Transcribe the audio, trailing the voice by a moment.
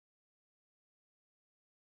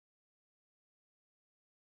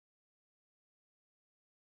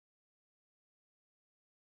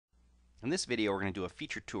In this video, we're going to do a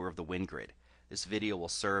feature tour of the WinGrid. This video will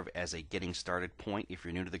serve as a getting started point if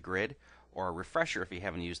you're new to the grid, or a refresher if you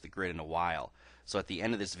haven't used the grid in a while. So at the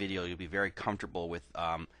end of this video, you'll be very comfortable with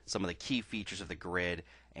some of the key features of the grid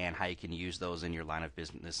and how you can use those in your line of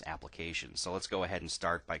business applications. So let's go ahead and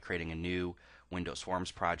start by creating a new Windows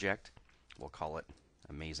Forms project. We'll call it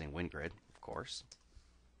Amazing WinGrid, of course.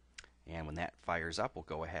 And when that fires up, we'll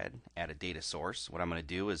go ahead and add a data source. What I'm going to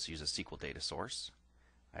do is use a SQL data source.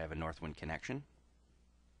 I have a Northwind connection.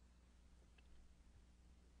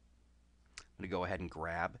 I'm going to go ahead and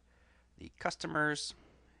grab the customers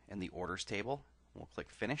and the orders table. We'll click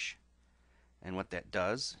Finish. And what that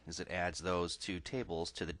does is it adds those two tables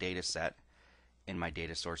to the data set in my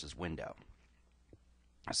data sources window.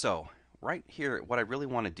 So right here, what I really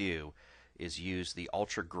want to do is use the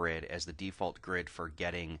Ultra Grid as the default grid for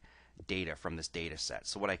getting data from this data set.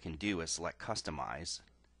 So what I can do is select Customize,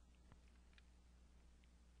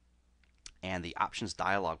 and the options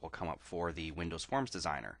dialog will come up for the Windows Forms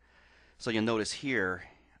Designer. So you'll notice here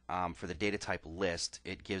for the data type list,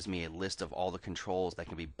 it gives me a list of all the controls that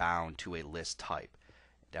can be bound to a list type.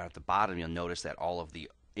 Down at the bottom, you'll notice that all of the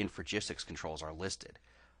infragistics controls are listed.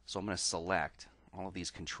 So I'm going to select all of these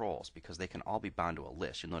controls because they can all be bound to a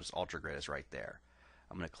list. You'll notice Ultra Grid is right there.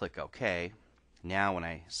 I'm going to click OK. Now when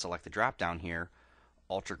I select the drop down here,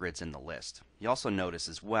 Ultra Grid's in the list. You also notice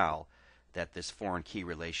as well that this foreign key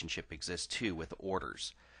relationship exists too with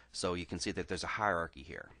orders. So you can see that there's a hierarchy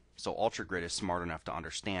here. So Ultra Grid is smart enough to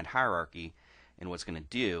understand hierarchy, and what's going to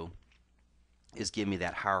do is give me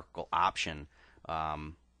that hierarchical option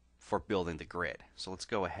for building the grid. So let's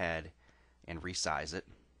go ahead and resize it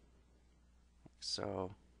like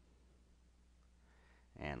so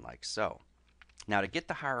and like so. Now to get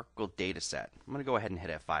the hierarchical data set, I'm going to go ahead and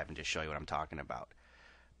hit F5 and just show you what I'm talking about.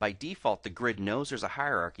 By default, the grid knows there's a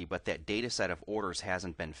hierarchy, but that data set of orders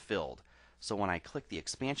hasn't been filled. So when I click the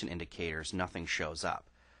expansion indicators, nothing shows up.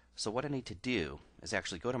 So what I need to do is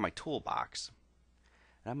actually go to my toolbox,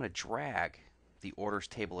 and I'm going to drag the orders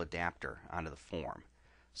table adapter onto the form.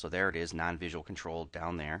 So there it is, non-visual control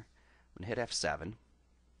down there. I'm going to hit F7.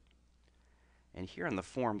 And here in the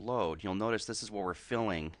form load, you'll notice this is where we're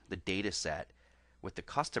filling the data set with the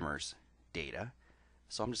customer's data.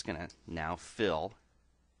 So I'm just going to now fill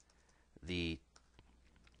the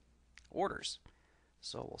orders.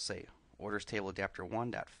 So we'll say orders table adapter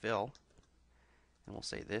 1 dot fill, and we'll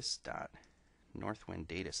say this dot Northwind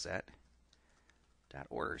dataset dot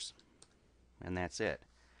orders, and that's it.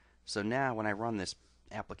 So now when I run this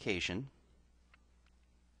application,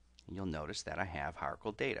 you'll notice that I have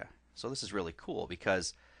hierarchical data. So this is really cool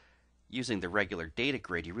because using the regular data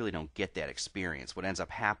grid, you really don't get that experience. What ends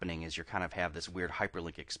up happening is you kind of have this weird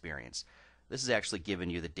hyperlink experience. This is actually giving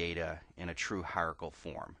you the data in a true hierarchical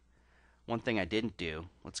form. One thing I didn't do,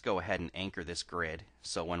 let's go ahead and anchor this grid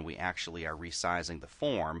so when we actually are resizing the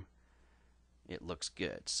form, it looks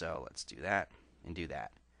good. So let's do that and do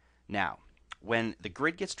that. Now, when the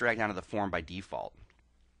grid gets dragged onto the form by default,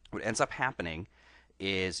 what ends up happening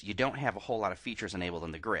is you don't have a whole lot of features enabled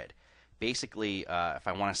in the grid. Basically, if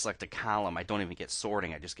I want to select a column, I don't even get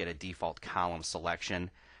sorting. I just get a default column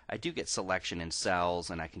selection. I do get selection in cells,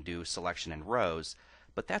 and I can do selection in rows,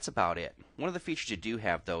 but that's about it. One of the features you do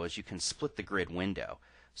have, though, is you can split the grid window.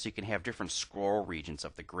 So you can have different scroll regions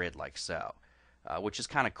of the grid like so, which is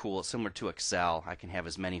kind of cool. It's similar to Excel. I can have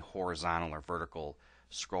as many horizontal or vertical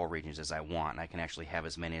scroll regions as I want, and I can actually have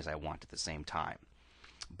as many as I want at the same time.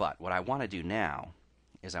 But what I want to do now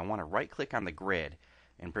is I want to right-click on the grid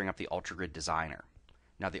and bring up the Ultra Grid Designer.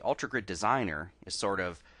 Now the Ultra Grid Designer is sort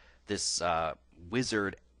of this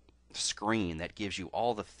wizard screen that gives you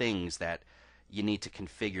all the things that you need to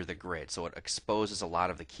configure the grid. So it exposes a lot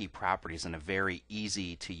of the key properties in a very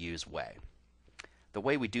easy to use way. The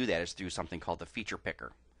way we do that is through something called the feature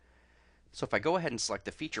picker. So if I go ahead and select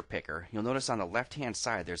the feature picker, you'll notice on the left hand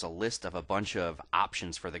side there's a list of a bunch of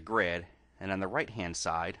options for the grid, and on the right hand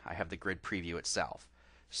side I have the grid preview itself.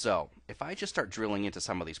 So if I just start drilling into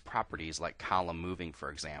some of these properties like column moving, for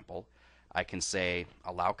example, I can say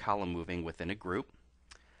allow column moving within a group.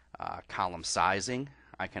 Column sizing,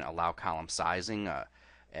 I can allow column sizing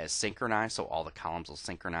as synchronized, so all the columns will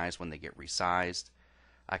synchronize when they get resized.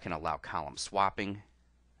 I can allow column swapping.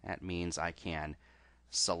 That means I can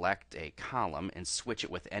select a column and switch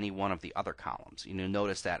it with any one of the other columns. You'll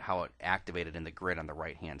notice that how it activated in the grid on the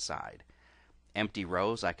right hand side. Empty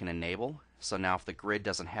rows I can enable, so now if the grid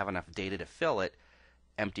doesn't have enough data to fill it,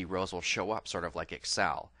 empty rows will show up sort of like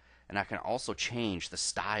Excel. And I can also change the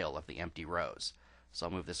style of the empty rows. So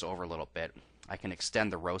I'll move this over a little bit. I can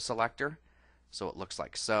extend the row selector so it looks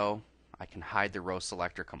like so. I can hide the row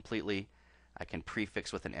selector completely. I can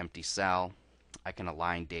prefix with an empty cell. I can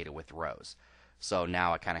align data with rows. So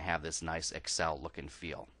now I kind of have this nice Excel look and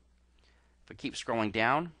feel. If I keep scrolling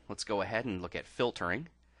down, let's go ahead and look at filtering.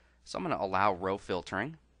 So I'm going to allow row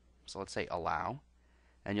filtering. So let's say allow.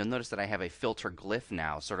 And you'll notice that I have a filter glyph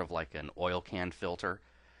now, sort of like an oil can filter.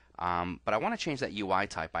 But I want to change that UI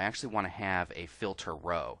type. I actually want to have a filter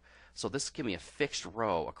row. So this will give me a fixed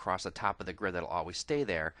row across the top of the grid that will always stay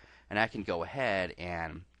there. And I can go ahead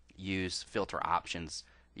and use filter options.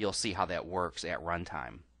 You'll see how that works at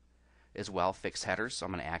runtime. As well, fixed headers. So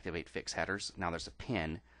I'm going to activate fixed headers. Now there's a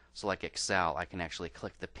pin. So like Excel, I can actually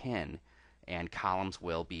click the pin and columns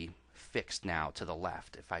will be fixed now to the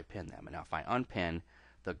left if I pin them. And now if I unpin,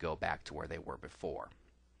 they'll go back to where they were before.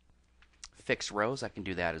 Fixed rows, I can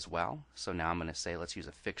do that as well. So now I'm going to say let's use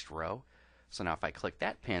a fixed row. So now if I click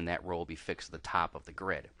that pin, that row will be fixed to the top of the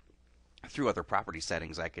grid. Through other property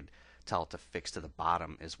settings, I could tell it to fix to the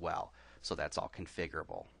bottom as well. So that's all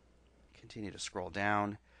configurable. Continue to scroll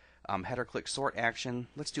down. Header click sort action.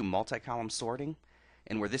 Let's do multi-column sorting.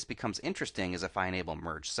 And where this becomes interesting is if I enable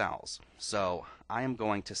merge cells. So I am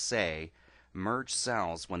going to say merge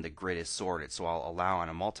cells when the grid is sorted. So I'll allow on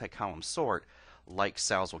a multi-column sort, like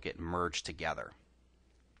cells will get merged together.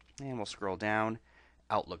 And we'll scroll down.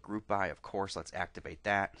 Outlook group by, of course, let's activate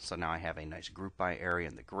that. So now I have a nice group by area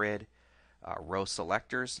in the grid. Row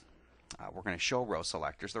selectors. We're going to show row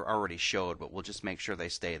selectors. They're already showed, but we'll just make sure they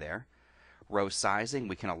stay there. Row sizing,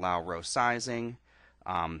 we can allow row sizing.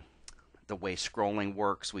 The way scrolling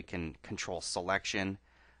works, we can control selection.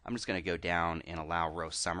 I'm just going to go down and allow row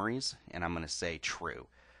summaries, and I'm going to say true.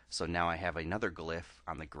 So now I have another glyph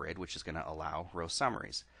on the grid, which is going to allow row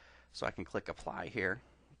summaries. So I can click apply here,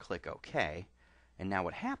 click OK, and now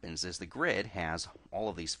what happens is the grid has all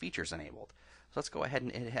of these features enabled. So let's go ahead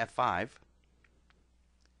and hit F5,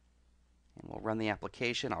 and we'll run the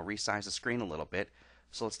application. I'll resize the screen a little bit.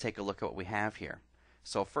 So let's take a look at what we have here.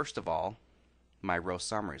 So first of all, my row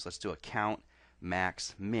summaries. Let's do a count,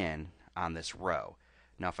 max, min on this row.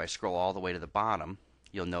 Now if I scroll all the way to the bottom,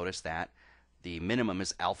 you'll notice that the minimum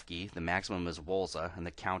is Elfke, the maximum is Wolza, and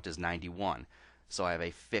the count is 91. So I have a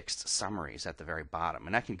fixed summaries at the very bottom.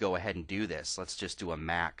 And I can go ahead and do this. Let's just do a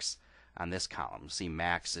max on this column. See,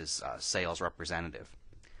 max is sales representative.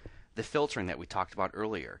 The filtering that we talked about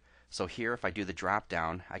earlier. So here, if I do the drop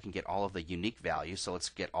down, I can get all of the unique values. So let's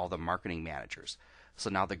get all the marketing managers. So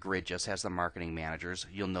now the grid just has the marketing managers.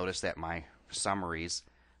 You'll notice that my summaries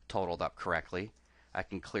totaled up correctly. I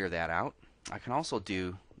can clear that out. I can also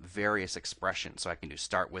do various expressions. So I can do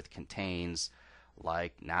start with, contains,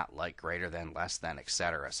 like, not like, greater than, less than,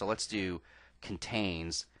 etc. So let's do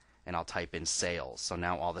contains, and I'll type in sales. So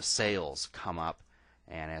now all the sales come up,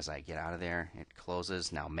 and as I get out of there, it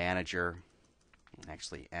closes. Now manager,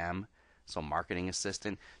 actually M, so marketing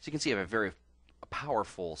assistant. So you can see I have a very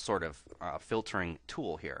powerful sort of filtering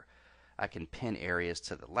tool here. I can pin areas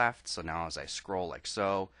to the left, so now as I scroll like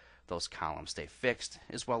so, those columns stay fixed,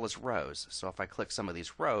 as well as rows. So if I click some of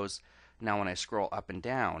these rows, now when I scroll up and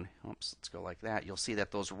down, oops, let's go like that, you'll see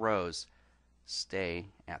that those rows stay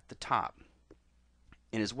at the top.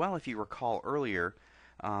 And as well, if you recall earlier,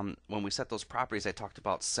 when we set those properties, I talked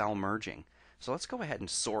about cell merging. So let's go ahead and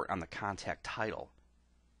sort on the contact title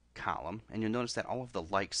column, and you'll notice that all of the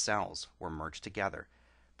like cells were merged together.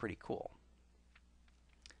 Pretty cool.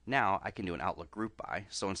 Now I can do an Outlook group by.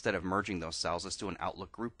 So instead of merging those cells, let's do an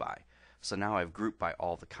Outlook group by. So now I've grouped by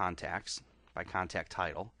all the contacts by contact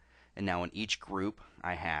title, and now in each group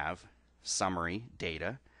I have summary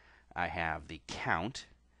data, I have the count,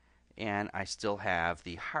 and I still have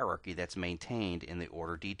the hierarchy that's maintained in the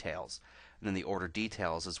order details. And then the order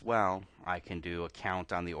details as well, I can do a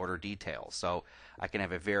count on the order details. So I can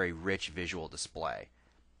have a very rich visual display.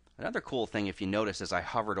 Another cool thing, if you notice, as I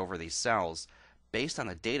hovered over these cells, based on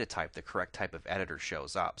the data type, the correct type of editor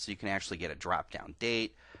shows up. So you can actually get a drop-down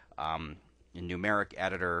date, a numeric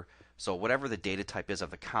editor. So whatever the data type is of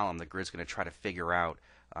the column, the grid's going to try to figure out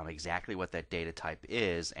exactly what that data type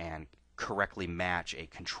is and correctly match a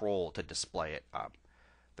control to display it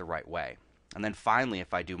the right way. And then finally,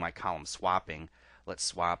 if I do my column swapping, let's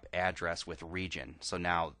swap address with region. So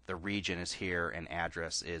now the region is here and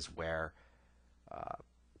address is where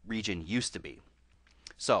region used to be.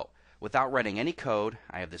 So without writing any code,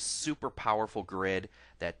 I have this super powerful grid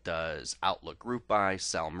that does Outlook group by,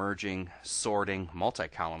 cell merging, sorting,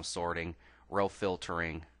 multi-column sorting, row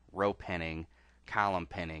filtering, row pinning, column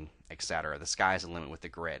pinning, etc. The sky's the limit with the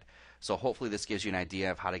grid. So hopefully this gives you an idea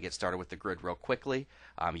of how to get started with the grid real quickly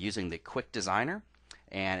using the Quick Designer.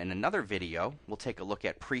 And in another video, we'll take a look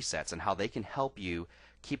at presets and how they can help you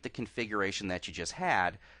keep the configuration that you just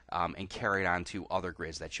had and carry it on to other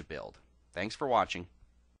grids that you build. Thanks for watching.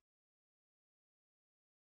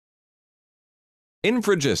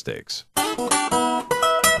 Infragistics.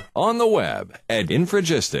 On the web at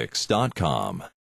infragistics.com.